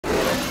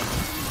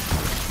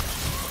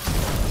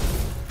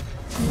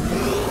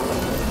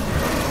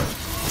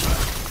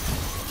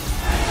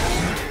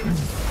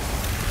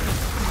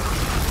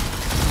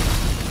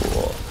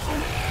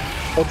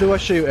Or do I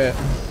shoot it?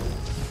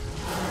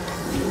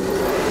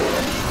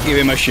 Give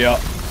him a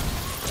shot.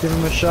 Give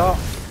him a shot.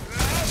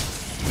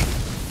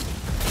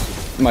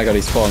 Oh my god,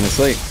 he's falling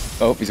asleep.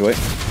 Oh, he's awake.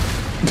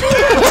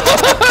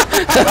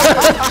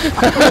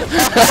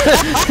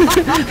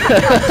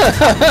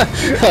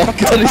 Oh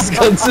god, he's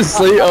gone to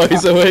sleep. Oh,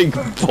 he's awake.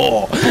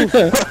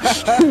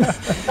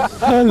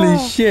 Holy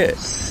shit.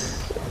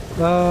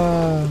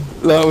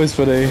 That was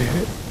funny.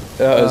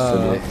 That was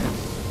funny.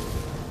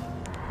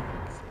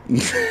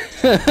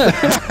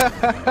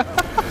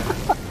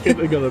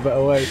 Couldn't have gone a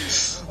better way.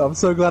 I'm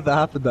so glad that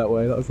happened that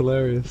way. That was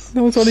hilarious.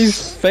 That was on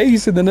his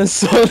face, and then I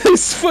saw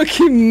this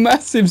fucking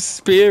massive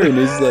spear in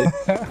his like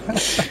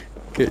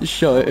get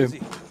shot at him.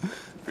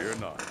 Fear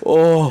not.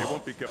 Oh. You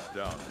won't be kept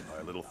down by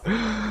a little thing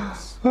like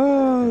this.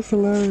 Oh, that's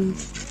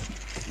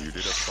hilarious. You did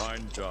a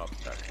fine job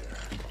back there.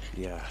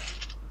 Yeah.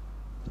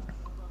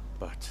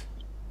 But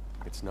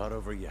it's not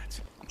over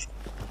yet.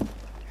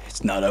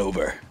 It's not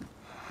over.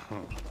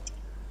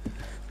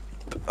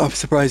 I'm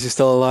surprised he's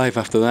still alive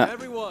after that.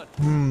 Everyone,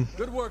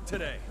 good work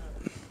today.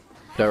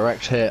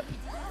 Direct hit.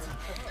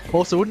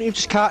 Also, wouldn't you have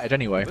just carted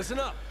anyway? Listen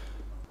up.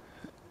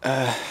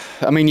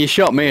 I mean, you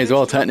shot me as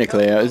well,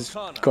 technically. It was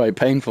quite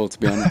painful, to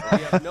be honest. We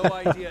have no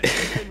idea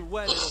if and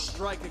when it'll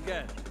strike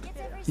again.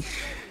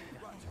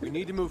 We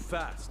need to move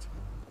fast.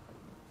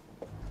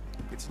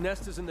 Its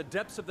nest is in the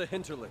depths of the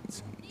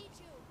hinterlands.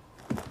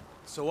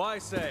 So I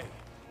say,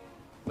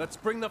 let's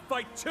bring the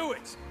fight to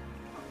it.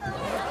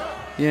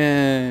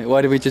 Yeah,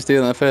 why did we just do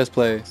that in the first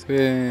place?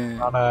 Yeah.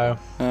 I know.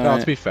 No,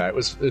 to be fair, it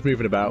was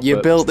moving about. You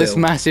but built this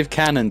still. massive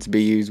cannon to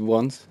be used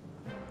once.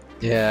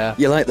 Yeah.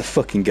 You're like the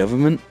fucking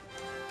government.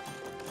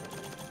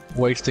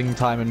 Wasting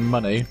time and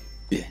money.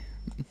 Yeah.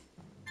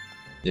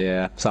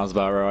 Yeah, sounds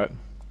about right.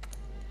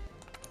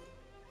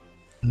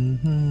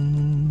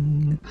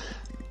 I'm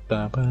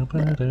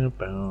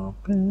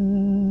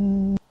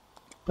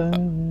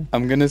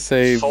gonna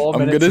save. 4 I'm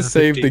minutes gonna and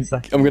save 15 the.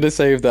 seconds. I'm gonna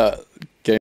save that